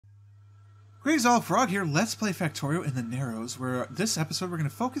Greetings all, Frog here. Let's play Factorio in the Narrows, where this episode we're going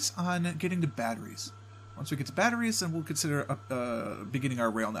to focus on getting to batteries. Once we get to batteries, then we'll consider beginning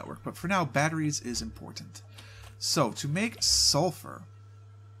our rail network. But for now, batteries is important. So, to make sulfur,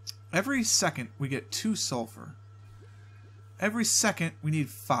 every second we get 2 sulfur. Every second we need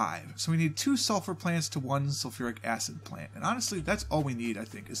 5. So we need 2 sulfur plants to 1 sulfuric acid plant. And honestly, that's all we need, I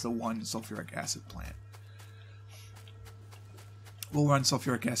think, is the 1 sulfuric acid plant. We'll run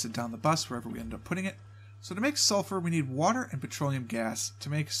sulfuric acid down the bus wherever we end up putting it. So to make sulfur, we need water and petroleum gas. To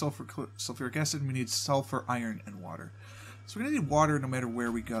make sulfuric acid, we need sulfur, iron, and water. So we're going to need water no matter where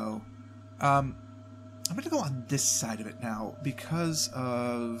we go. I'm going to go on this side of it now because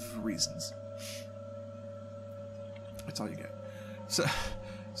of reasons. That's all you get. So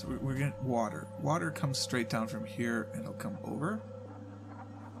we're getting water. Water comes straight down from here and it'll come over.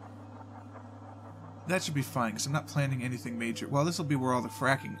 That should be fine, because I'm not planning anything major. Well, this will be where all the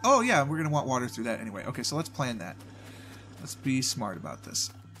fracking... Oh, yeah, we're going to want water through that anyway. Okay, so let's plan that. Let's be smart about this.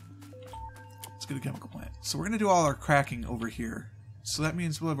 Let's get a chemical plant. So we're going to do all our cracking over here. So that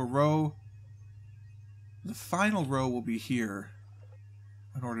means we'll have a row. The final row will be here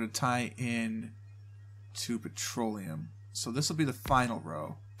in order to tie in to petroleum. So this will be the final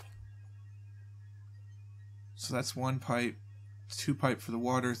row. So that's 1 pipe. 2 pipe for the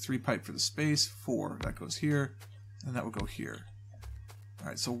water, 3 pipe for the space, 4. That goes here, and that will go here.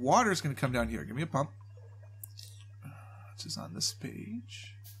 Alright, so water is going to come down here. Give me a pump. Which is on this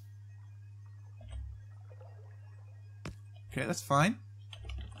page. Okay, that's fine.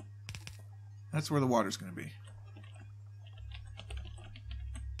 That's where the water is going to be.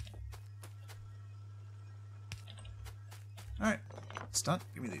 Alright, it's done.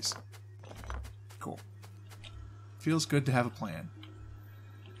 Give me these. Cool. Feels good to have a plan.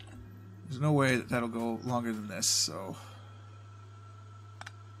 There's no way that that'll go longer than this, so...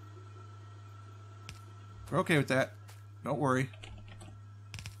 We're okay with that. Don't worry.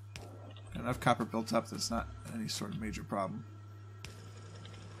 Got enough copper built up that it's not any sort of major problem.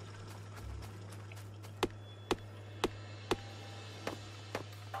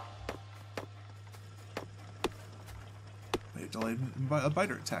 Maybe delayed a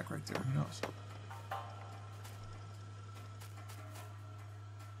biter attack right there. Who knows?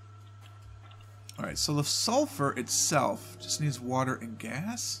 Alright, so the sulfur itself just needs water and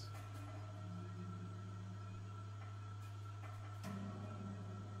gas.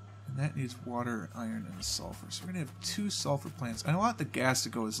 And that needs water, iron, and sulfur. So we're going to have 2 sulfur plants. I want the gas to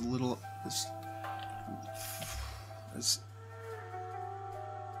go as little as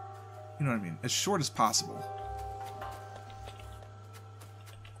you know what I mean, as short as possible.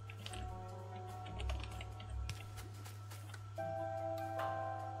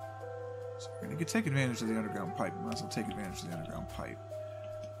 You can take advantage of the underground pipe. You might as well take advantage of the underground pipe.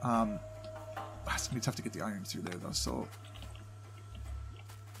 It's going to be tough to get the iron through there, though, so...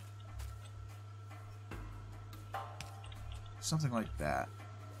 Something like that.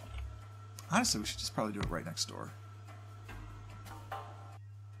 Honestly, we should just probably do it right next door.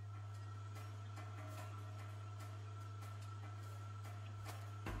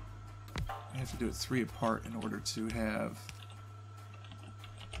 You have to do it 3 apart in order to have...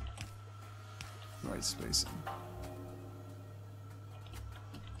 right spacing.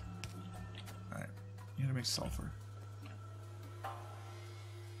 Alright. You gotta make sulfur.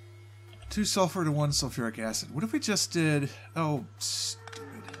 2 sulfur to 1 sulfuric acid. What if we just did... Oh, stupid.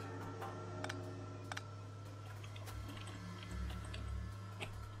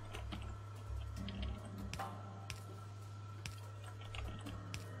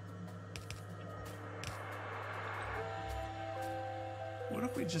 What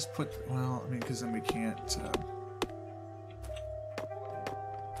if we just put... Well, I mean, because then we can't...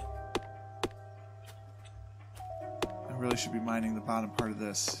 I really should be mining the bottom part of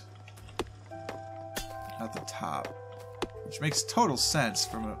this. Not the top. Which makes total sense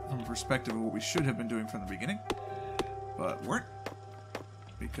from a perspective of what we should have been doing from the beginning. But weren't.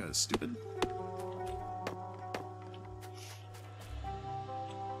 Because stupid.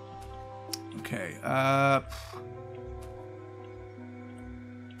 Okay,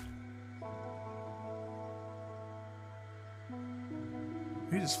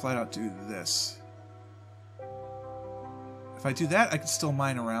 we just flat out do this. If I do that, I can still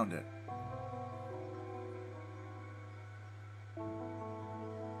mine around it.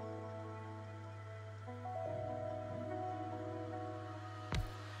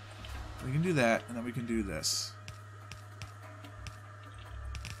 We can do that, and then we can do this.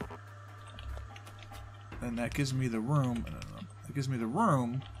 And that gives me the room. That gives me the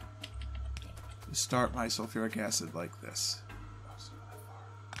room to start my sulfuric acid like this.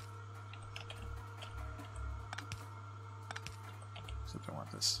 Except I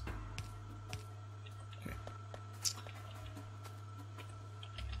want this. Okay.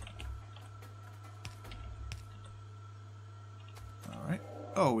 Alright.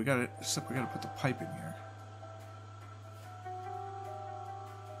 Oh, we gotta, except we gotta put the pipe in here.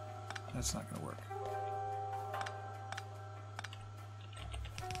 That's not gonna work.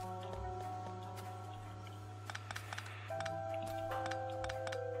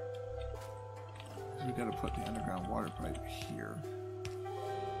 We gotta put the underground water pipe here.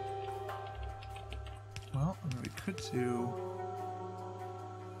 Well, I mean, we could do...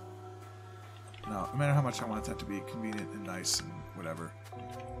 No, no matter how much I want that to be convenient and nice and whatever,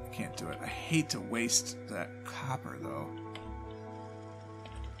 I can't do it. I hate to waste that copper, though.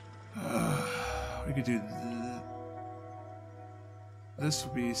 We could do... This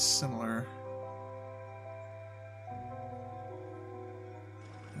would be similar.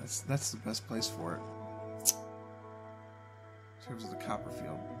 That's the best place for it. In terms of the copper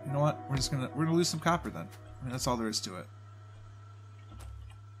field. You know what? We're gonna lose some copper then. I mean, that's all there is to it.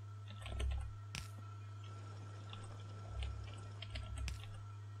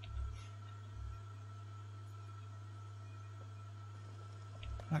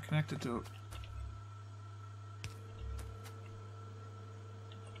 Not connected to...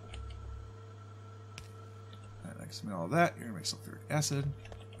 Alright, next to all that, you're gonna make sulfuric acid.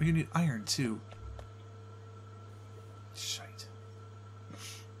 But you need iron too. Shite.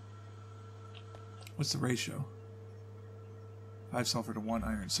 What's the ratio? 5 sulfur to 1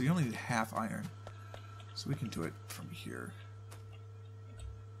 iron. So you only need half iron. So we can do it from here.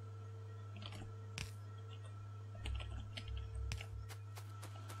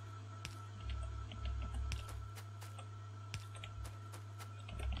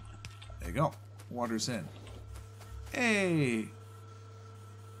 There you go. Water's in. Hey!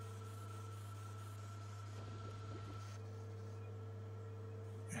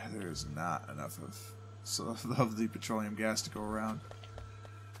 Yeah, there's not enough of the petroleum gas to go around.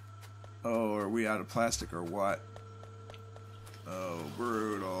 Oh, are we out of plastic or what? Oh,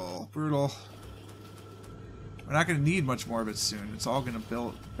 brutal. Brutal. We're not going to need much more of it soon. It's all going to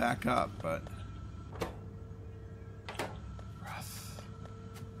build back up, but...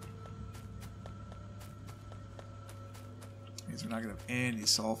 We're not going to have any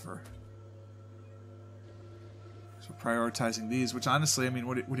sulfur. So we're prioritizing these, which honestly, I mean,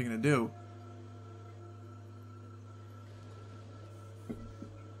 what are you going to do?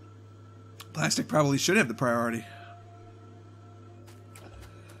 Plastic probably should have the priority.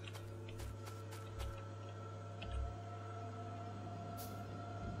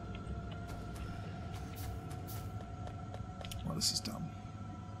 Well, this is dumb.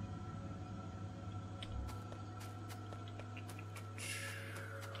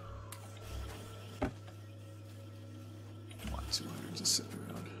 Just sitting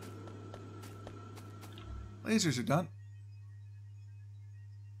around. Lasers are done.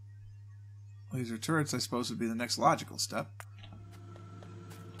 Laser turrets, I suppose, would be the next logical step.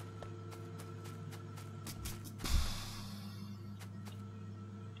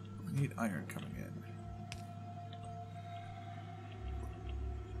 We need iron coming in.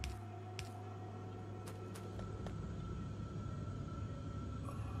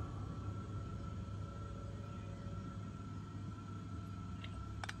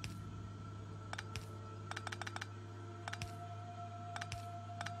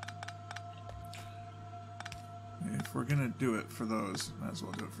 If we're gonna do it for those, might as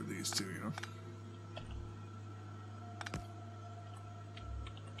well do it for these too, you know?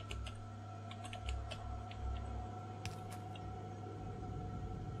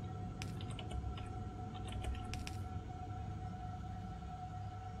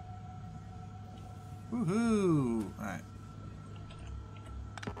 Woohoo! Alright.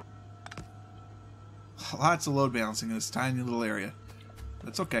 Lots of load balancing in this tiny little area.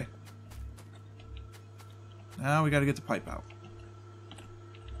 That's okay. Now we gotta get the pipe out.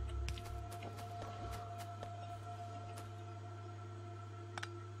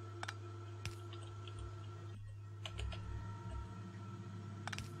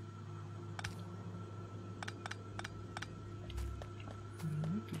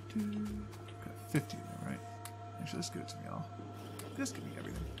 Got 50 in there, right? Actually, let's give it to me all. Just give me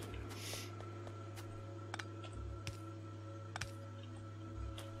everything.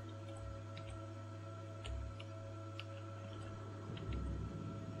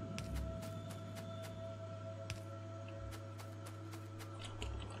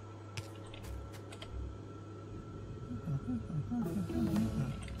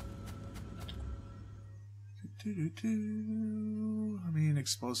 I mean,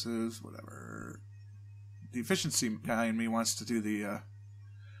 explosives, whatever. the efficiency guy in me wants to do the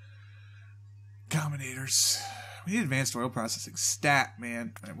combinators. We need advanced oil processing. Stat,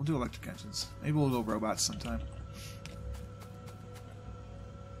 man. Alright, we'll do electric engines. Maybe we'll do robots sometime.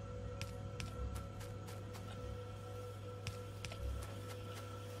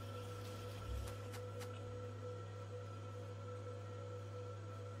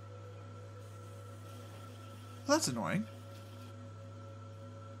 Well, that's annoying.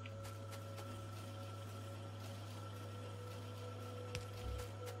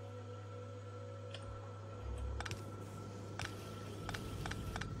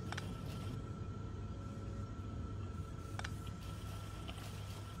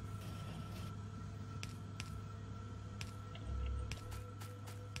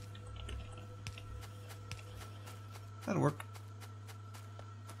 That'll work.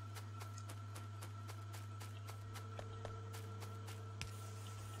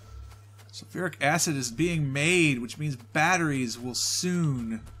 Sulfuric acid is being made, which means batteries will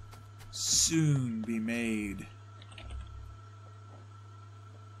soon be made.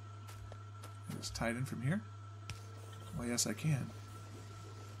 Just tie it in from here? Well, yes, I can.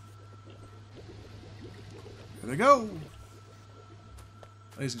 There they go!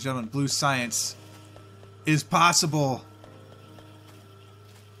 Ladies and gentlemen, blue science is possible.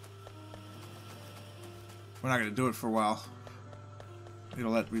 We're not going to do it for a while. We're going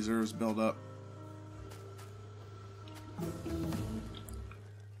to let reserves build up.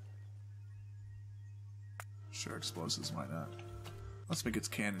 Sure, explosives, why not? Let's make its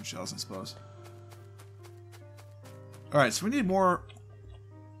cannon shells, I suppose. Alright, so we need more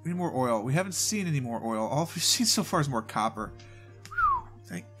oil. We haven't seen any more oil. All we've seen so far is more copper.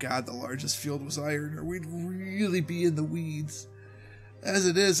 Thank God the largest field was iron, or we'd really be in the weeds. As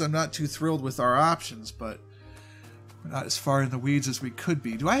it is, I'm not too thrilled with our options, but we're not as far in the weeds as we could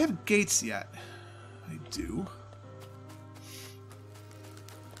be. Do I have gates yet? I do.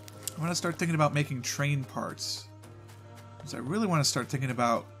 I want to start thinking about making train parts. Because I really want to start thinking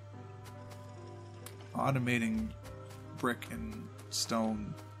about automating brick and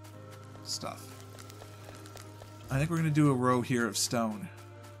stone stuff. I think we're going to do a row here of stone.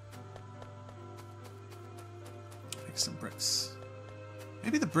 Make some bricks.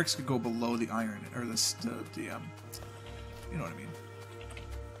 Maybe the bricks could go below the iron, or the you know what I mean.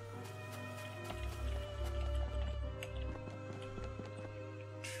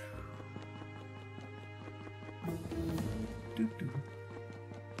 There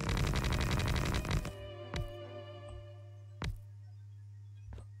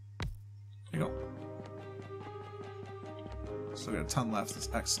you go. Still got a ton left. That's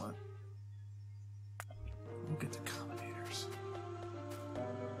excellent. We'll get the combinators.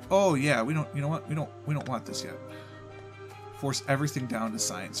 Oh yeah, we don't. You know what? We don't want this yet. Force everything down to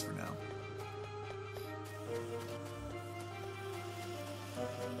science for now.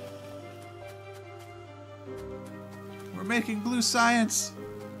 We're making blue science.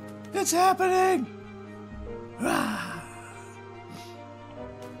 It's happening. Ah.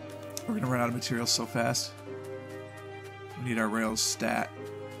 We're gonna run out of materials so fast. We need our rails stat.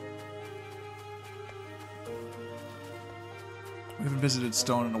 We haven't visited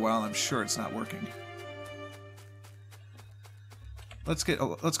stone in a while. I'm sure it's not working. Let's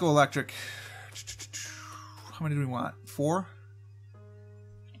go electric. How many do we want? 4?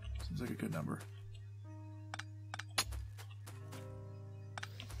 Seems like a good number.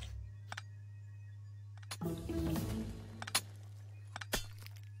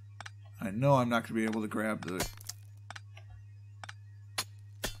 I know I'm not going to be able to grab the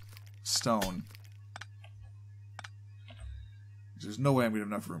stone. There's no way I'm going to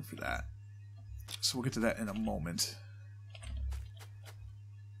have enough room for that. So we'll get to that in a moment.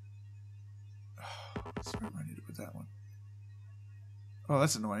 That's where I need to put that one. Oh,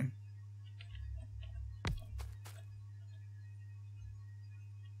 that's annoying.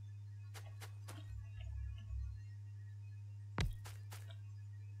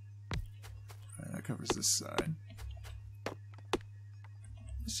 Right, that covers this side.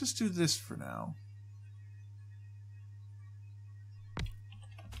 Let's just do this for now.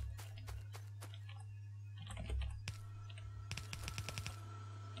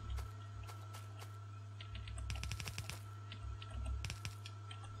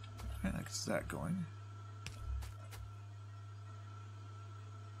 Is that going?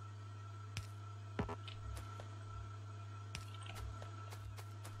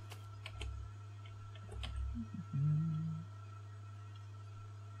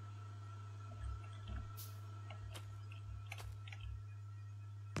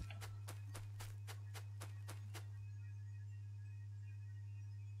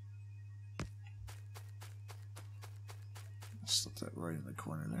 Slip that right in the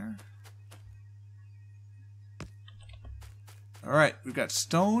corner there. Alright, we've got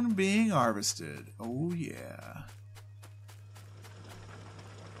stone being harvested. Oh yeah.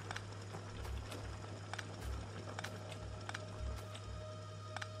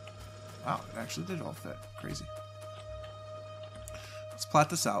 Wow, it actually did all fit. Crazy. Let's plot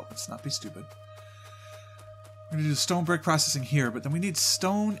this out. Let's not be stupid. We're going to do stone brick processing here, but then we need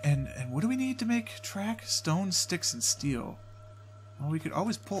stone and what do we need to make track? Stone, sticks, and steel. Well, we could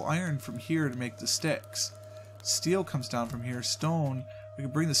always pull iron from here to make the sticks. Steel comes down from here. Stone, we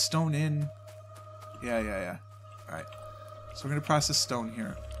can bring the stone in. Yeah. Alright. So we're going to process stone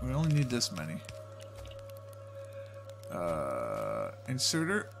here. We only need this many.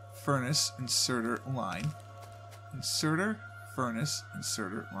 Inserter, furnace, inserter, line. Inserter, furnace,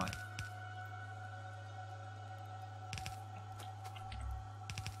 inserter, line.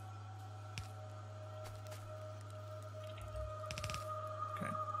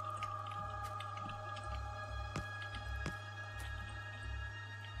 Okay.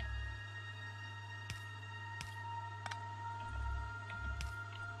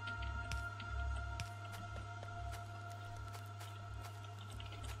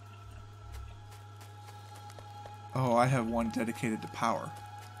 Oh, I have one dedicated to power.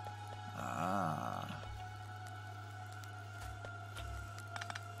 Ah.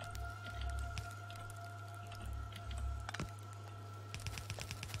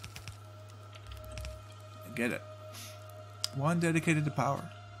 I get it. One dedicated to power.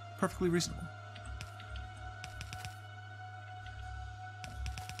 Perfectly reasonable.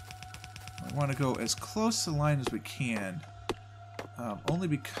 I want to go as close to the line as we can. Only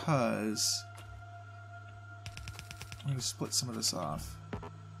because I'm going to split some of this off.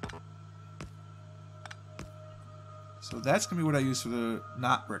 So that's going to be what I use for the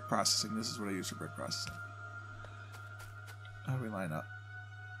not brick processing. This is what I use for brick processing. How do we line up?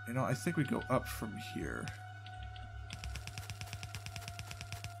 You know, I think we go up from here.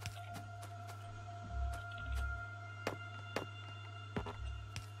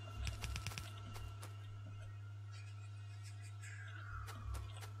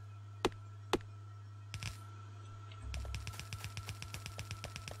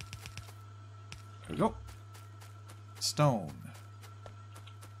 There we go. Stone.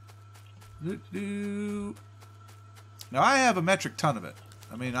 Now I have a metric ton of it.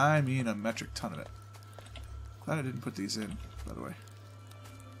 I mean a metric ton of it. Glad I didn't put these in, by the way.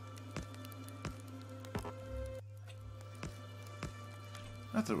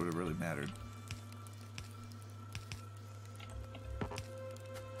 Not that it would have really mattered.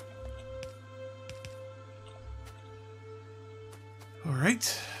 All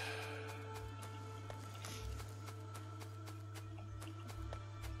right.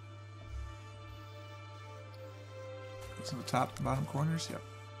 In the top and bottom corners, yep.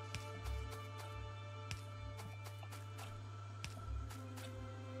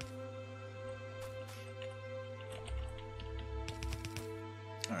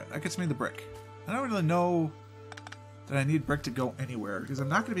 Alright, that gets me the brick. I don't really know that I need brick to go anywhere, because I'm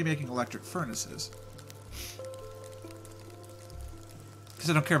not going to be making electric furnaces. Because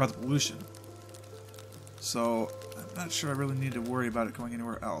I don't care about the pollution. So, I'm not sure I really need to worry about it going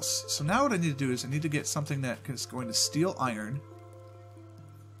anywhere else. So now what I need to do is I need to get something that is going to steal iron.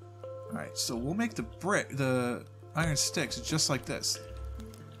 Alright, so we'll make the iron sticks just like this.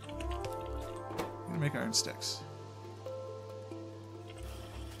 I'm going to make iron sticks.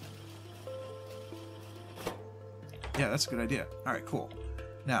 Yeah, that's a good idea. Alright, cool.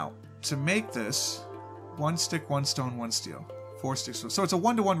 Now, to make this, 1 stick, 1 stone, 1 steel. 4 sticks. So it's a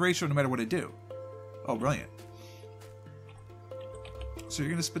 1-to-1 ratio no matter what I do. Oh, brilliant. So you're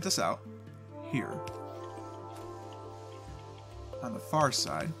going to spit this out here on the far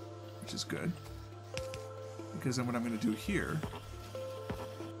side, which is good. Because then what I'm going to do here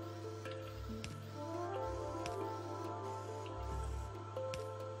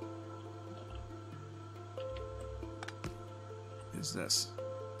is this.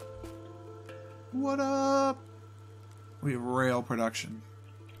 What up? We have rail production.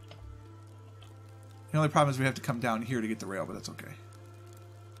 The only problem is we have to come down here to get the rail, but that's okay.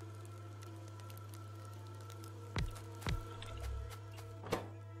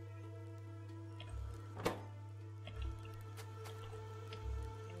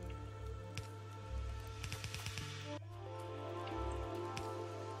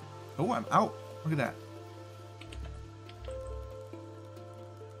 Oh, I'm out. Look at that.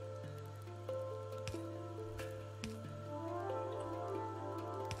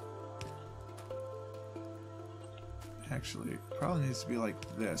 Actually, it probably needs to be like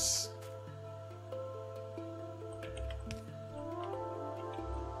this.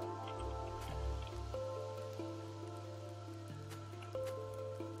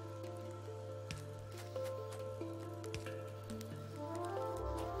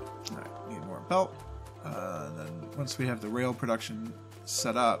 belt. And then once we have the rail production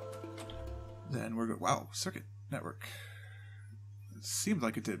set up, then we're good. Wow, circuit network. It seemed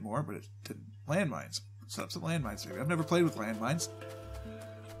like it did more, but it didn't. Landmines. Set up some landmines, maybe. I've never played with landmines.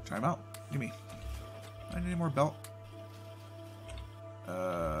 Try them out. Gimme. I need any more belt.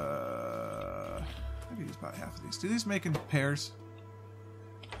 I could use about half of these. Do these make in pairs?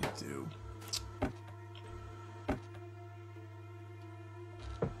 They do.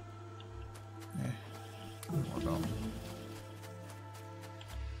 Okay. More belt.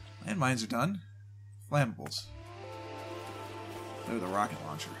 Landmines are done. Flammables. They're the rocket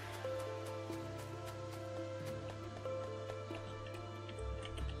launcher.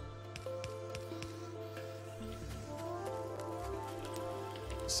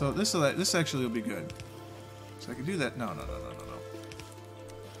 So this actually will be good. So I can do that. No.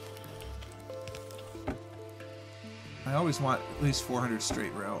 I always want at least 400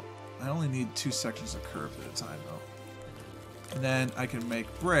 straight rail. I only need 2 sections of curve at a time, though. And then I can make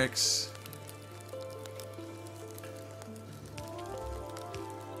bricks.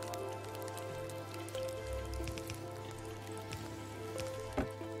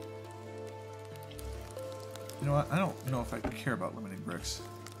 You know what? I don't know if I care about limiting bricks.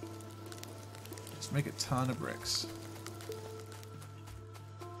 Just make a ton of bricks.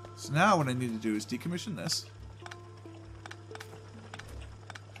 So now what I need to do is decommission this.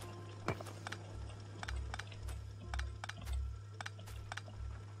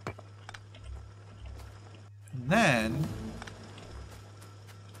 And then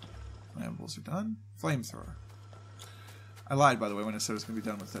flammables are done. Flamethrower. I lied, by the way, when I said I was going to be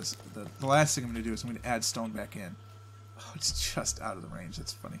done with this. The last thing I'm going to do is I'm going to add stone back in. Oh, it's just out of the range.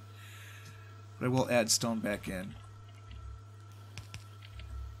 That's funny. But I will add stone back in.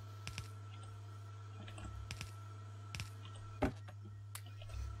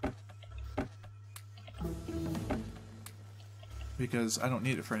 Because I don't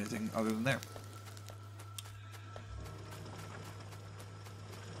need it for anything other than there.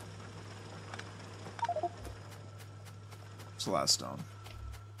 It's a lot of stone.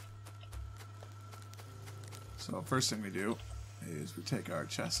 So first thing we do is we take our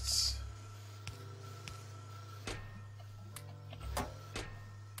chests.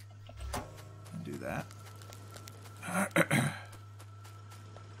 And do that.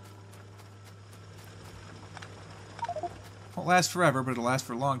 Won't last forever, but it'll last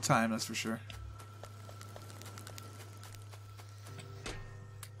for a long time, that's for sure.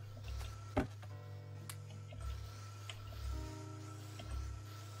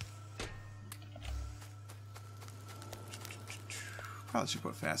 Probably should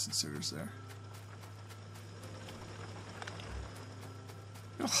put fast inserters there.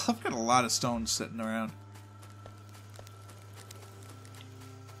 I've got a lot of stone sitting around.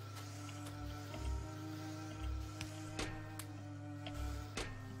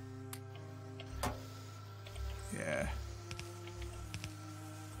 Yeah.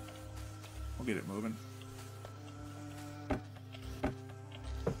 We'll get it moving.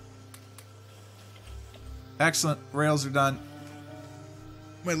 Excellent. Rails are done.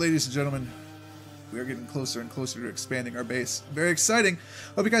 My ladies and gentlemen, we are getting closer and closer to expanding our base. Very exciting.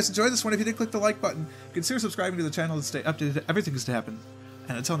 Hope you guys enjoyed this one. If you did, click the like button. Consider subscribing to the channel to stay updated to everything that's to happen.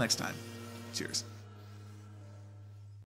 And until next time, cheers.